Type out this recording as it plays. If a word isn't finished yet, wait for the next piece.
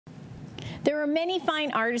There are many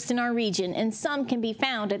fine artists in our region, and some can be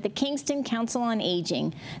found at the Kingston Council on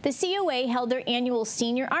Aging. The COA held their annual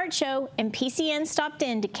senior art show, and PCN stopped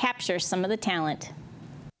in to capture some of the talent.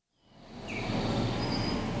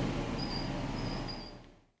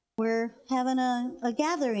 We're having a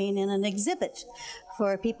gathering and an exhibit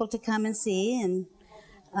for people to come and see, and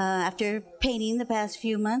after painting the past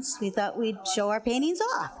few months, we thought we'd show our paintings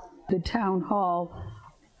off. The town hall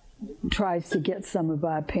tries to get some of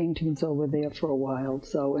our paintings over there for a while,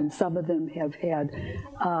 and some of them have had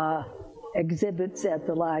exhibits at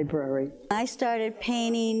the library. I started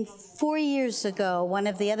painting 4 years ago. One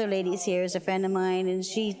of the other ladies here is a friend of mine, and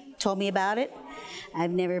she told me about it.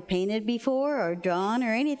 I've never painted before or drawn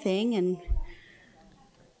or anything, and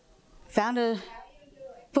found a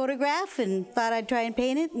photograph and thought I'd try and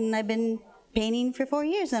paint it, and I've been painting for 4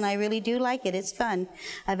 years, and I really do like it. It's fun.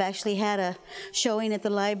 I've actually had a showing at the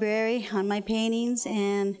library on my paintings,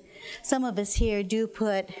 and some of us here do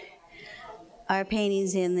put our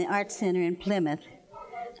paintings in the Art Center in Plymouth.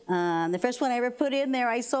 The first one I ever put in there,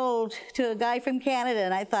 I sold to a guy from Canada,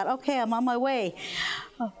 and I thought, okay, I'm on my way.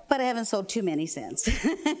 But I haven't sold too many since.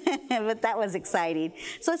 But that was exciting.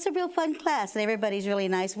 So it's a real fun class, and everybody's really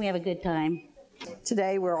nice, and we have a good time.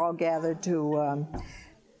 Today we're all gathered to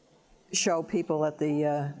show people at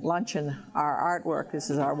the luncheon our artwork. This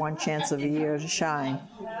is our one chance of a year to shine.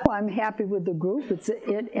 Well, I'm happy with the group.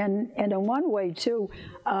 And in one way too,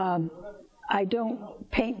 I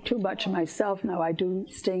don't paint too much myself now. I do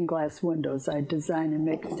stained glass windows. I design and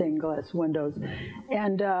make stained glass windows,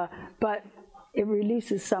 and but it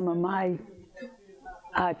releases some of my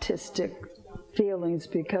artistic feelings,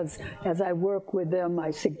 because as I work with them,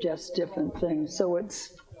 I suggest different things. So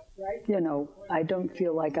it's, you know, I don't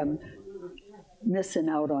feel like I'm missing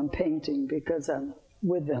out on painting because I'm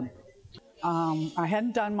with them. I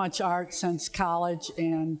hadn't done much art since college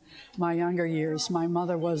and my younger years. My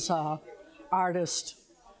mother was an artist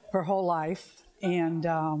her whole life, and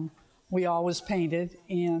we always painted,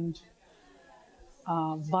 and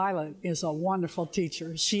Violet is a wonderful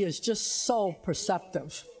teacher. She is just so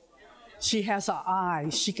perceptive. She has an eye.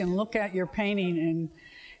 She can look at your painting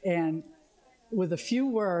and with a few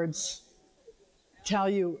words tell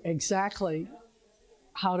you exactly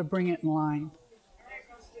how to bring it in line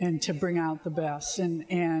and to bring out the best.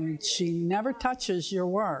 And she never touches your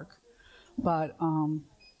work, but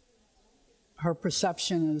her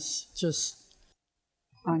perception is just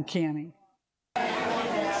uncanny.